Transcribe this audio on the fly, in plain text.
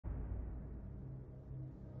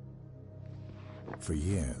For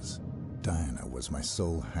years, Diana was my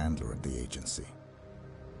sole handler at the agency.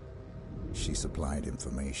 She supplied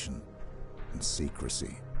information and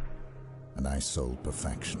secrecy, and I sold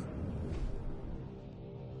perfection.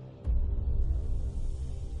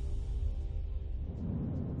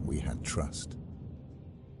 We had trust.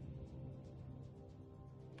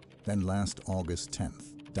 Then last August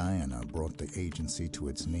 10th, Diana brought the agency to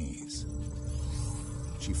its knees.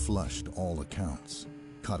 She flushed all accounts,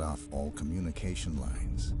 cut off all communication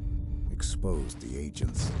lines, exposed the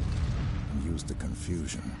agents, and used the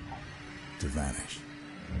confusion to vanish.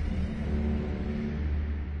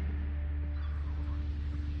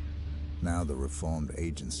 Now the reformed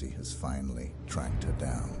agency has finally tracked her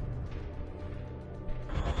down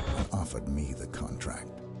and offered me the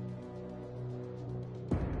contract.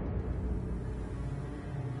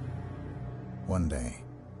 One day,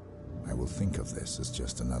 I will think of this as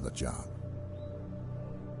just another job.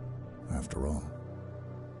 After all,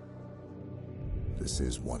 this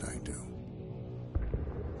is what I do.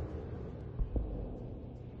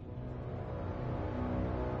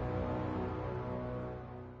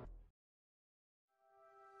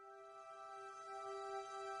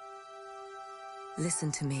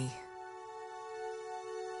 Listen to me.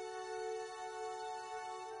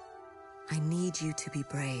 I need you to be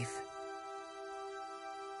brave.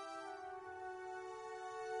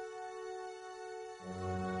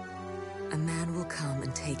 A man will come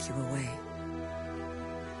and take you away.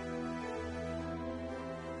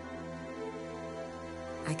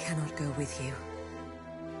 I cannot go with you.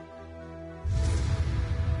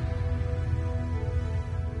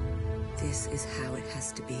 This is how it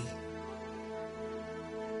has to be.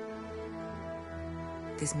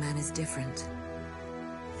 This man is different.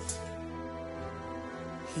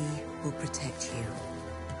 He will protect you.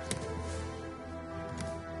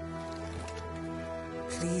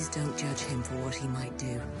 Please don't judge him for what he might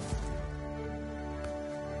do.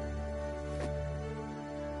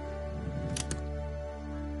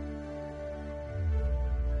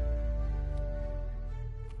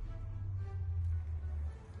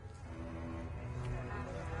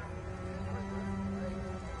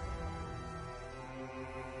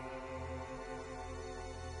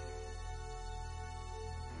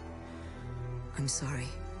 I'm sorry.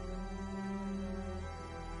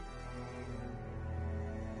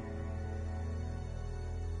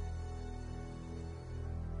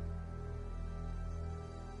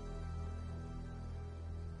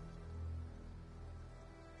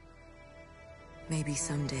 Maybe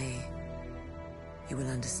someday you will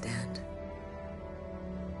understand.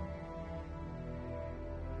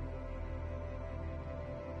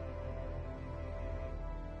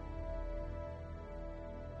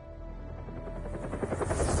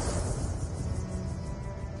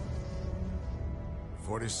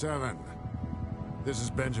 This is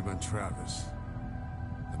Benjamin Travis.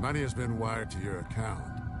 The money has been wired to your account.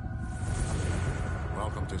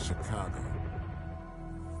 Welcome to Chicago.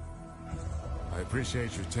 I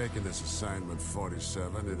appreciate you taking this assignment,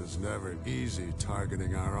 47. It is never easy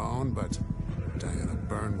targeting our own, but Diana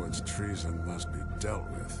Burnwood's treason must be dealt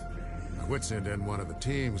with. I would send in one of the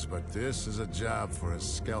teams, but this is a job for a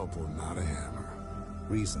scalpel, not a hammer.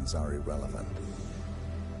 Reasons are irrelevant.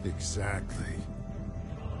 Exactly.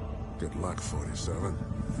 Good luck, 47.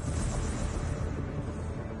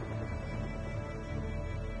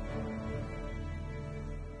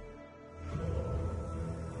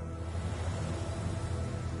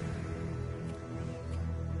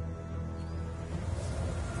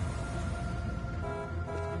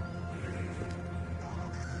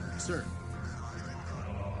 Sir.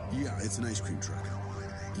 Yeah, it's an ice cream truck.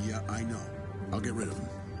 Yeah, I know. I'll get rid of him.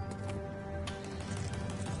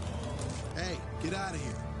 Hey, get out of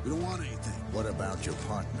here. We don't want anything. What about your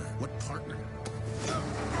partner? What partner?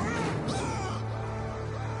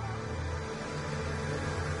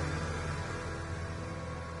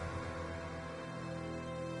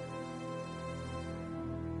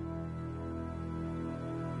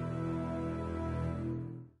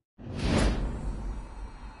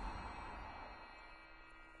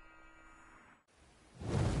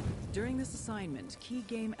 During this assignment, key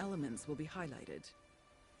game elements will be highlighted.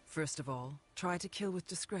 First of all, try to kill with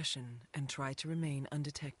discretion and try to remain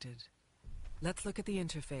undetected. Let's look at the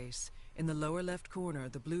interface. In the lower left corner,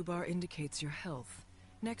 the blue bar indicates your health.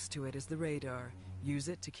 Next to it is the radar. Use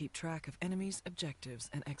it to keep track of enemies, objectives,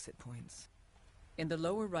 and exit points. In the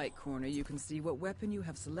lower right corner, you can see what weapon you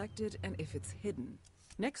have selected and if it's hidden.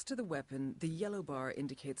 Next to the weapon, the yellow bar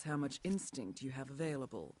indicates how much instinct you have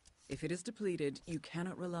available. If it is depleted, you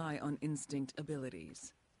cannot rely on instinct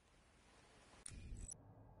abilities.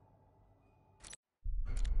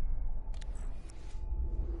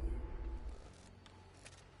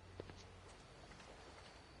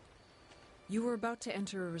 You are about to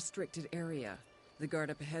enter a restricted area. The guard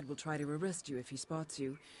up ahead will try to arrest you if he spots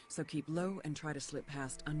you, so keep low and try to slip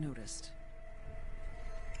past unnoticed.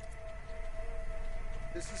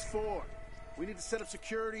 This is 4. We need to set up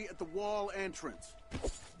security at the wall entrance.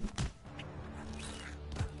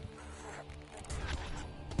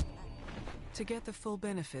 To get the full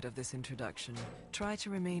benefit of this introduction, try to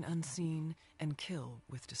remain unseen and kill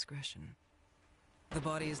with discretion. The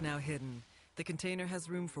body is now hidden. The container has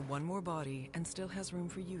room for one more body and still has room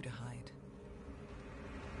for you to hide.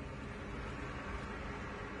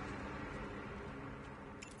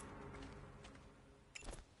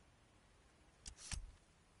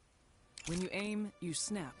 When you aim, you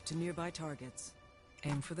snap to nearby targets.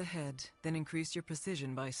 Aim for the head, then increase your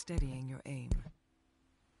precision by steadying your aim.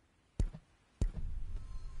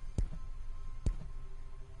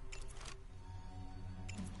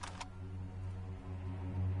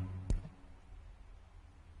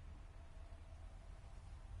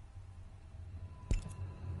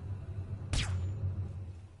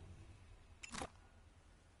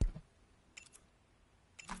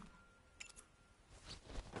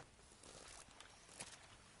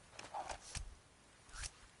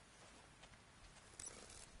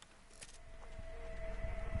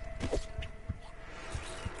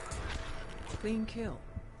 Clean kill.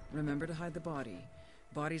 Remember to hide the body.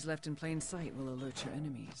 Bodies left in plain sight will alert your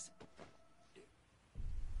enemies.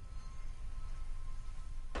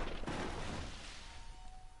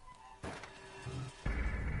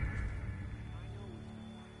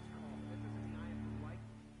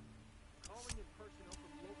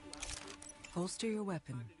 Holster your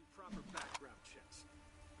weapon.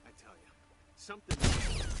 I tell you, something.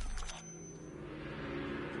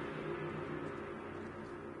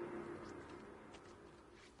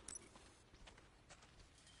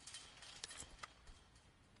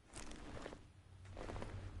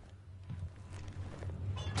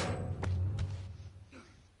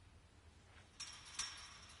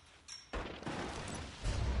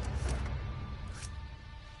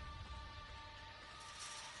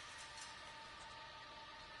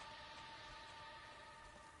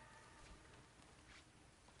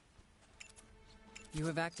 You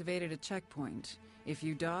have activated a checkpoint. If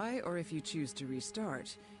you die, or if you choose to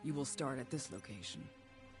restart, you will start at this location.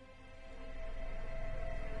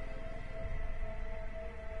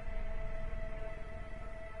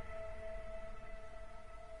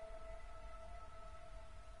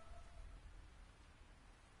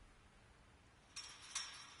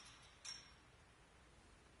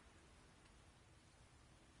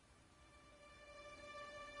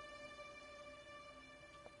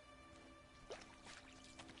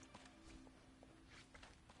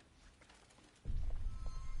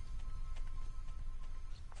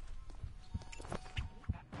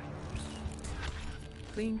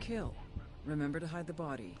 Clean kill. Remember to hide the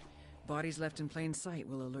body. Bodies left in plain sight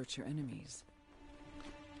will alert your enemies.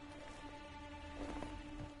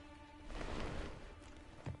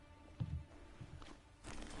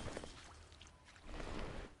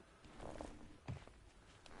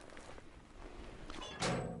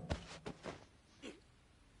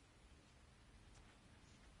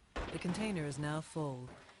 The container is now full.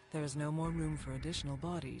 There is no more room for additional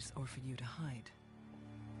bodies or for you to hide.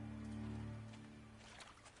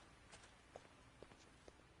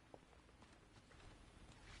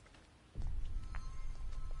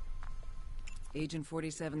 Agent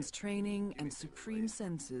 47's training and supreme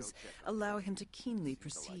senses allow him to keenly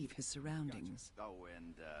perceive his surroundings. Oh,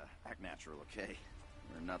 and act natural, okay?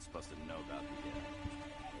 We're not supposed to know about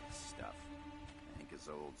the stuff. Hank is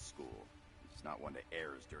old school. He's not one to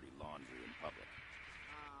air his dirty laundry in public.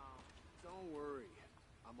 Don't worry.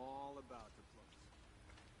 I'm all about the place.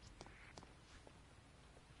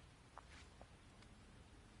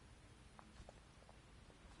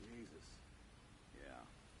 Jesus. Yeah,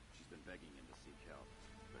 she's been begging him to seek help,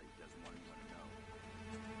 but he doesn't want anyone to know.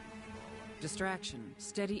 Distraction,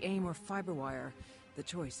 steady aim, or fiber wire. The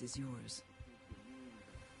choice is yours.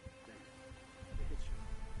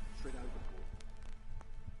 Straight out of the pool.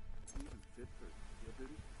 Is he even fit for field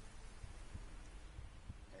duty?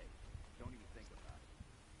 Hey, don't even think about it.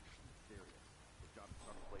 I'm serious. His job is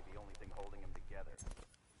probably the only thing holding him together.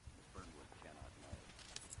 Burnwood cannot know.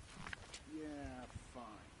 Yeah,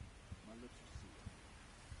 fine. My lips are sealed.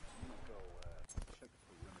 I'm gonna go, check the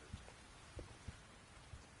perimeter.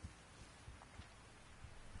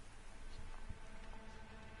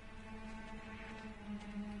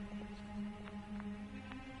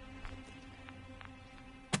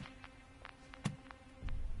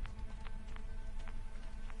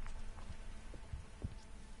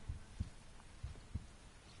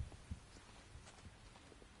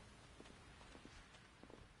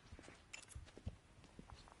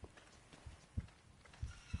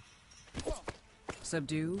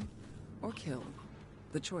 Subdue or kill.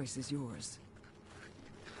 The choice is yours.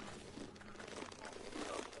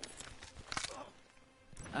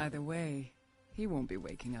 Either way, he won't be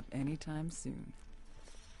waking up anytime soon.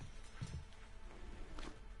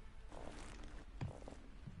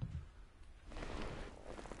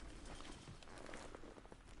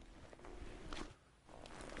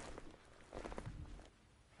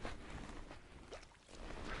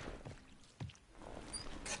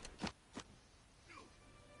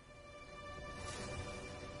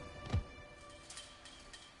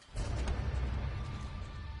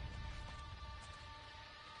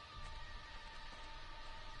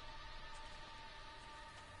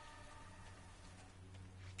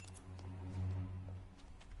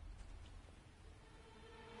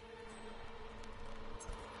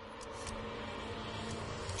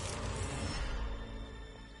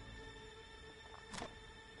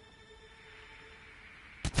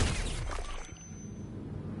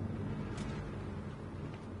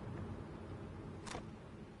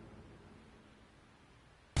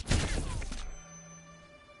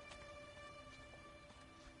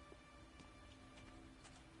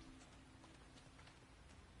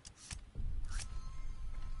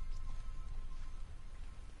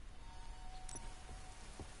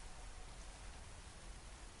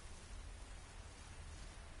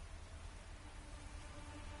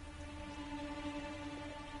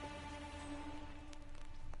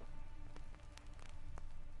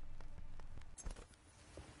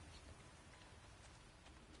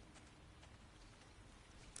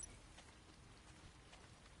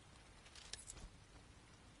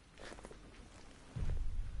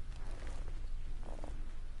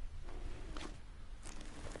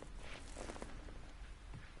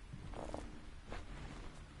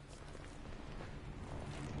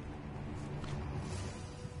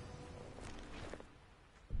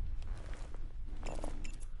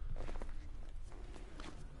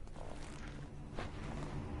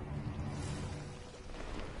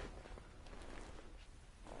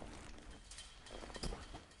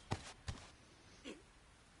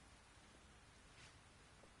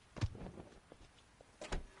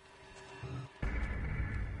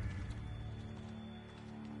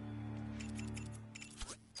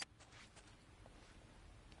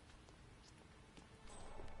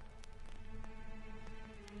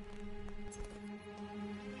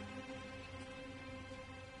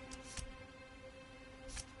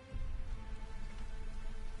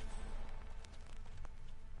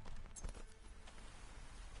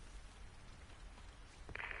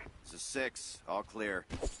 This is 6. All clear.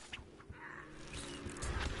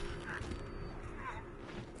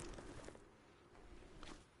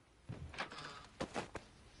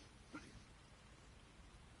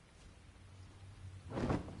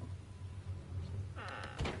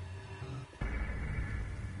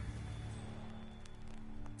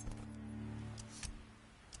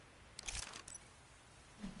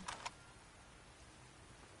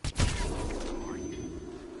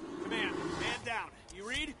 Command, man down. You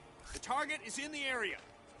read? The target is in the area.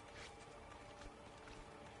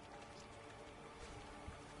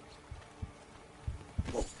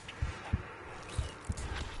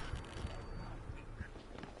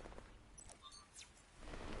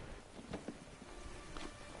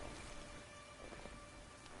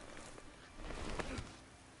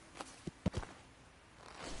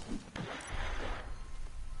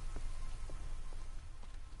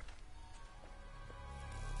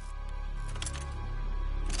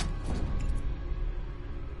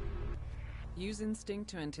 Use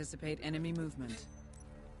instinct to anticipate enemy movement.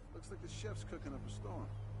 Looks like the chef's cooking up a storm.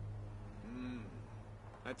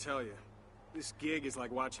 I tell you, this gig is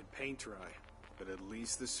like watching paint dry, but at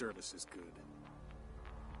least the service is good.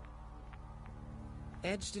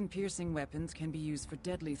 Edged and piercing weapons can be used for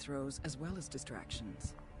deadly throws as well as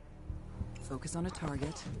distractions. Focus on a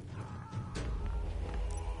target.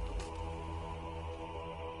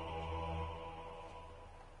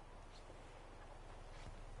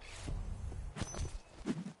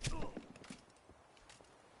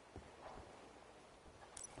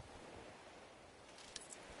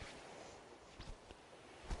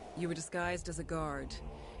 You were disguised as a guard.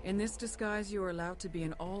 In this disguise, you are allowed to be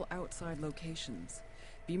in all outside locations.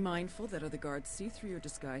 Be mindful that other guards see through your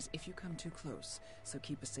disguise if you come too close, so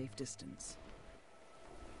keep a safe distance.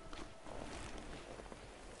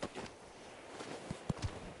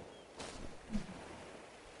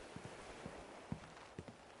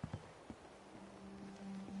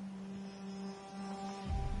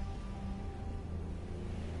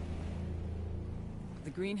 The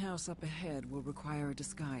greenhouse up ahead will require a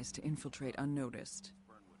disguise to infiltrate unnoticed.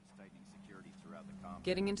 Burnwood is tightening security throughout the complex.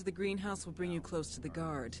 Getting into the greenhouse will bring you close to the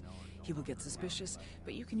guard. He will get suspicious,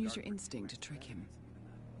 but you can use your instinct to trick him.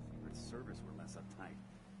 Secret Service were less uptight.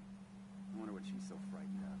 I wonder what she's so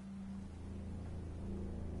frightened of.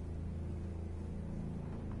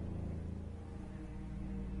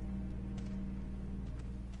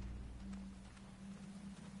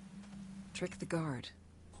 Trick the guard.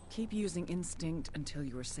 Keep using instinct until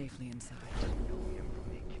you are safely inside.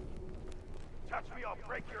 Touch me, I'll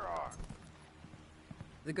break your arm.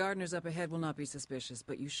 The gardeners up ahead will not be suspicious,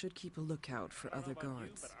 but you should keep a lookout for other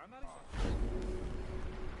guards.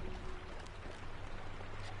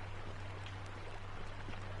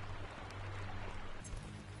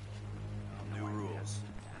 New rules.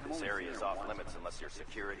 This area is off limits unless you're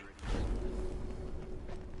security.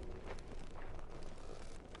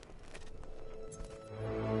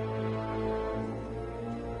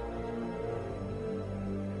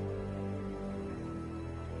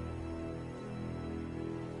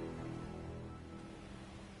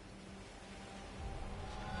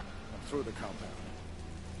 Through the compound.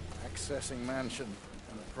 Accessing mansion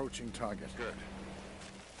and approaching target. Good.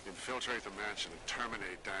 Infiltrate the mansion and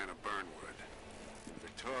terminate Diana Burnwood.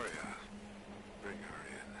 Victoria, bring her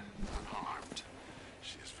in, unharmed.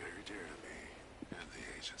 She is very dear to me and the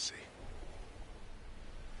agency.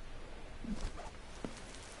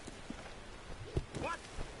 What?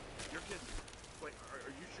 You're kidding. Wait, are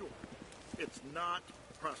you sure? It's not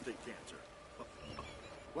prostate cancer.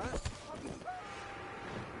 What?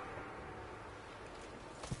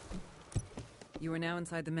 You are now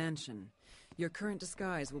inside the mansion. Your current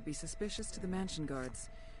disguise will be suspicious to the mansion guards.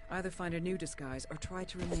 Either find a new disguise or try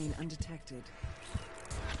to remain undetected.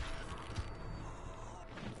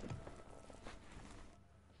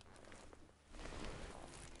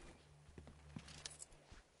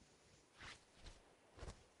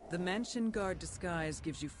 The mansion guard disguise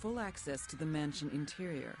gives you full access to the mansion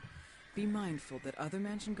interior. Be mindful that other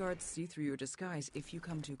mansion guards see through your disguise if you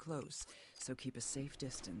come too close, so keep a safe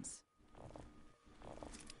distance.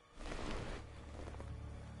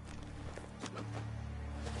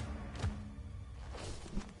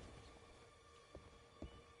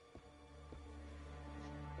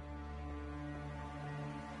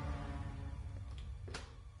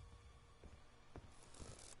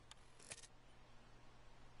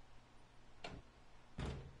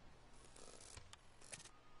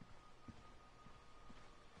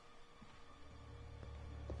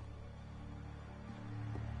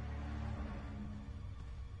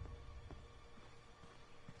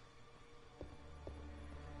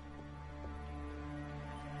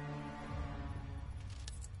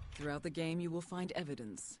 Throughout the game, you will find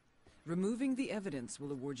evidence. Removing the evidence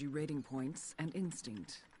will award you rating points and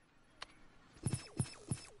instinct.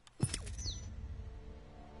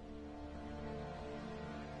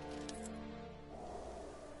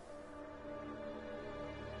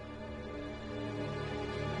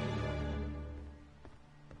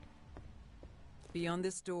 Beyond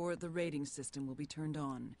this door, the rating system will be turned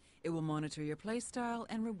on. It will monitor your playstyle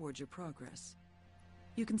and reward your progress.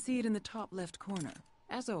 You can see it in the top left corner.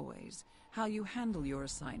 As always, how you handle your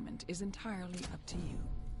assignment is entirely up to you.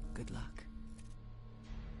 Good luck.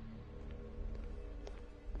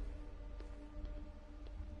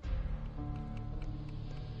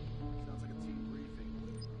 Sounds like a team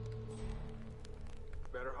briefing.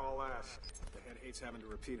 Better haul ass. The head hates having to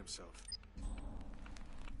repeat himself.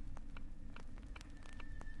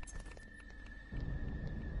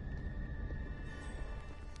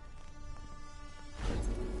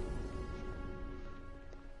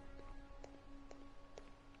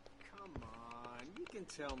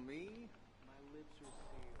 Tell me. My lips are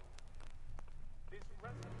sealed. This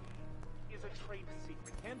recipe is a trade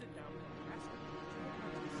secret handed down from the master.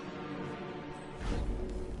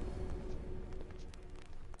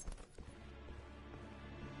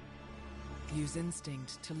 Use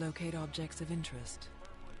instinct to locate objects of interest.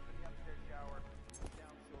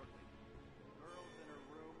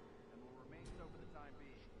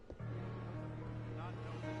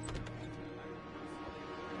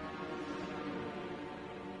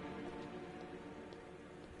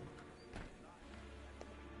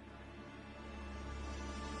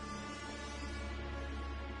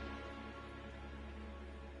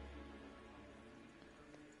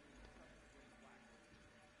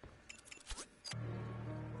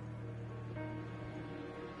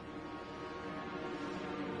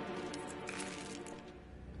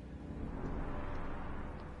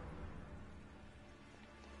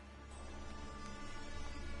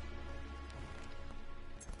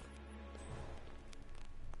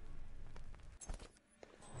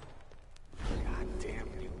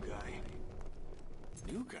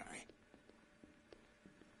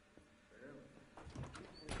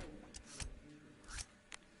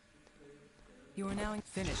 You are now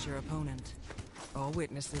finish your opponent. All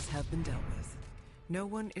witnesses have been dealt with. No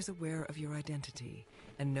one is aware of your identity,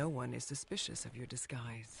 and no one is suspicious of your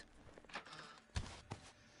disguise.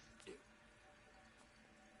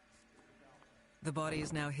 The body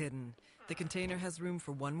is now hidden. The container has room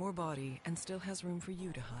for one more body, and still has room for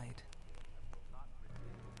you to hide.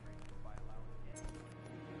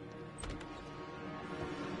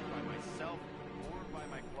 By myself or by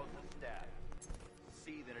my closest staff.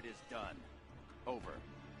 See that it is done. Over.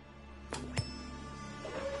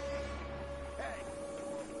 Hey!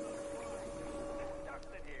 There's ducks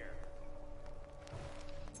in here!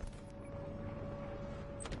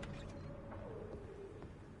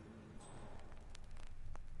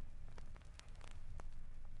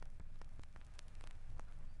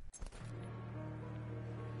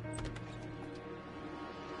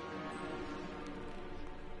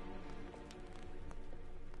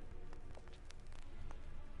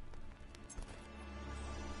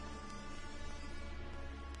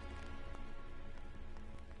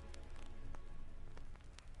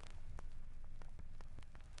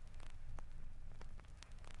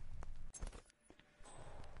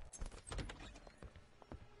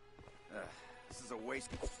 This is a waste.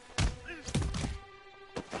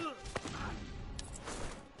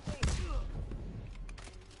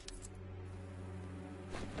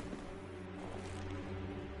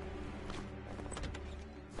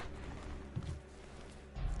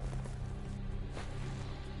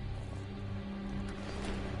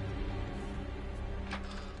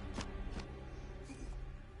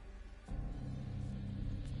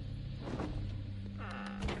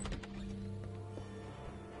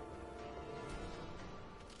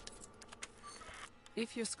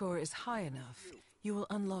 If your score is high enough, you will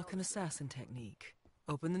unlock an assassin technique.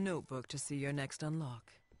 Open the notebook to see your next unlock.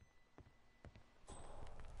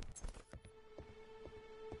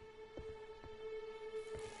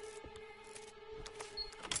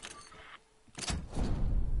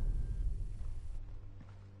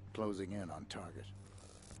 Closing in on target.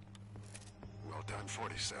 Well done,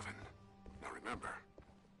 47. Now remember,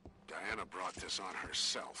 Diana brought this on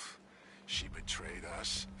herself. She betrayed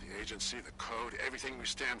us, the agency, the code, everything we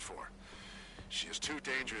stand for. She is too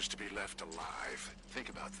dangerous to be left alive. Think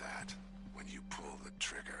about that when you pull the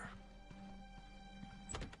trigger.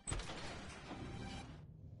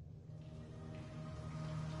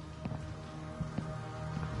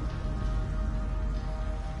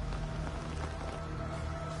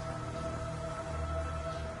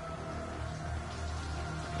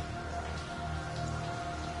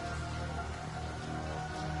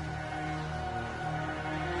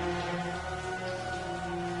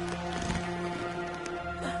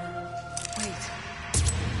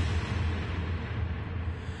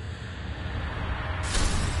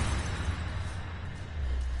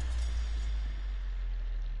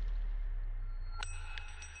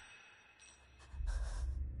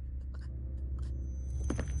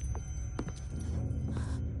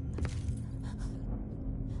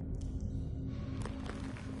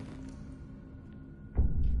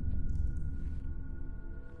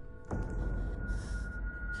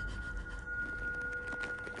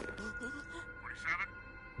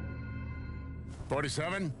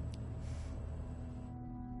 '47?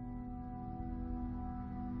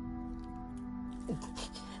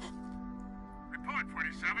 Report,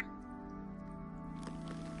 47.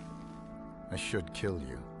 I should kill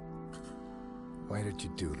you. Why did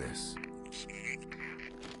you do this?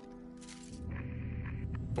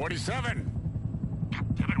 47!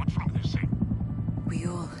 Damn it, what's wrong with this thing? We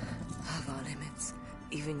all have our limits.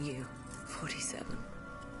 Even you, 47.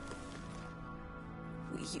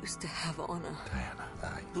 We used to have honor.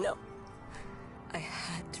 Diana, No. I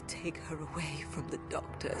had to take her away from the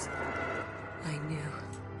doctors. I knew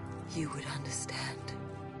you would understand.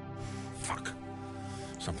 Fuck.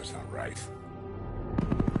 Something's not right.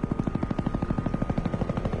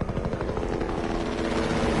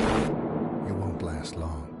 You won't last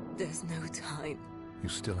long. There's no time. You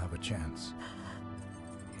still have a chance.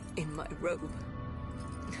 In my robe.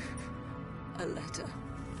 A letter.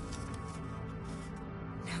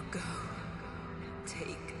 Now go.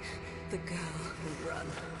 Take the girl and run.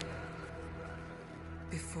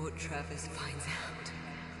 Before Travis finds out.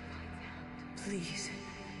 Please.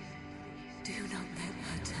 Do not let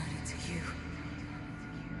her turn into you.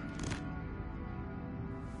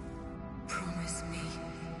 Promise me.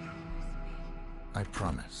 I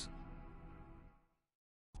promise.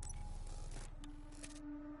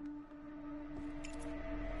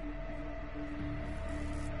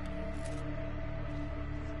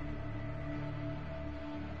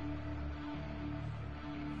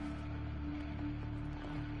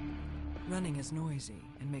 Running is noisy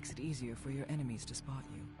and makes it easier for your enemies to spot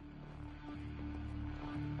you.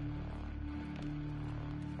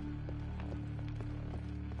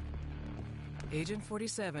 Agent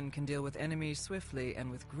 47 can deal with enemies swiftly and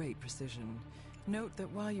with great precision. Note that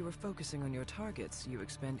while you are focusing on your targets, you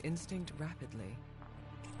expend instinct rapidly.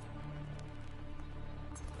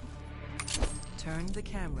 Turn the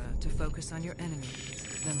camera to focus on your enemy,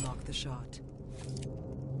 then lock the shot.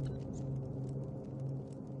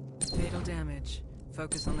 Fatal damage.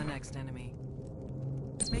 Focus on the next enemy.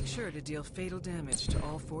 Make sure to deal fatal damage to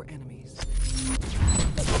all 4 enemies.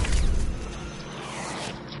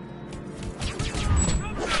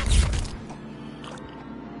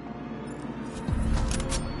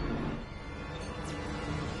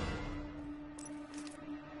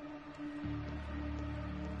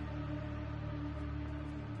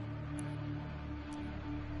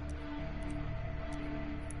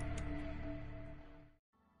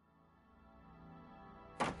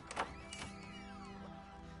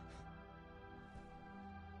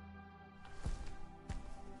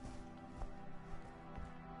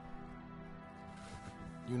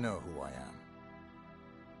 You know who I am.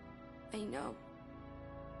 I know.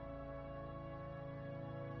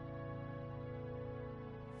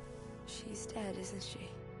 She's dead, isn't she?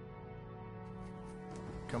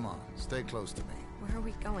 Come on, stay close to me. Where are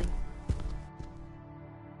we going?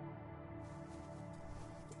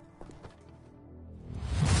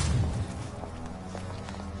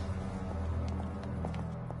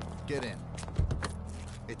 Get in.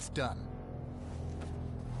 It's done.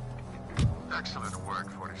 Excellent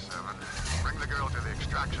work, 47. Bring the girl to the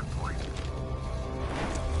extraction point.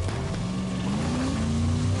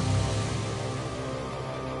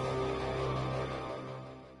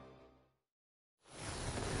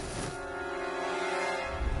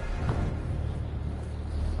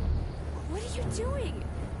 What are you doing?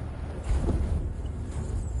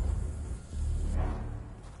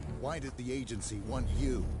 Why did the agency want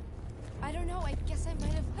you? I don't know, I guess I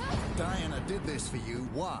might have... Diana did this for you.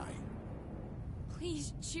 Why?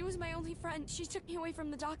 Please, she was my only friend. She took me away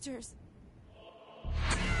from the doctors.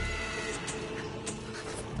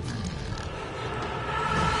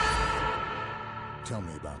 Tell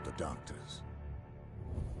me about the doctors.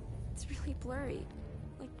 It's really blurry.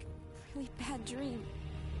 Like, a really bad dream.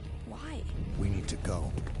 Why? We need to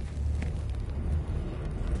go.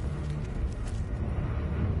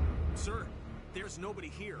 Sir, there's nobody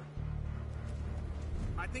here.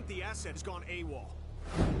 I think the asset has gone AWOL.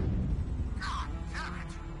 God damn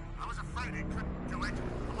it! I was afraid he couldn't do it.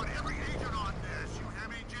 I want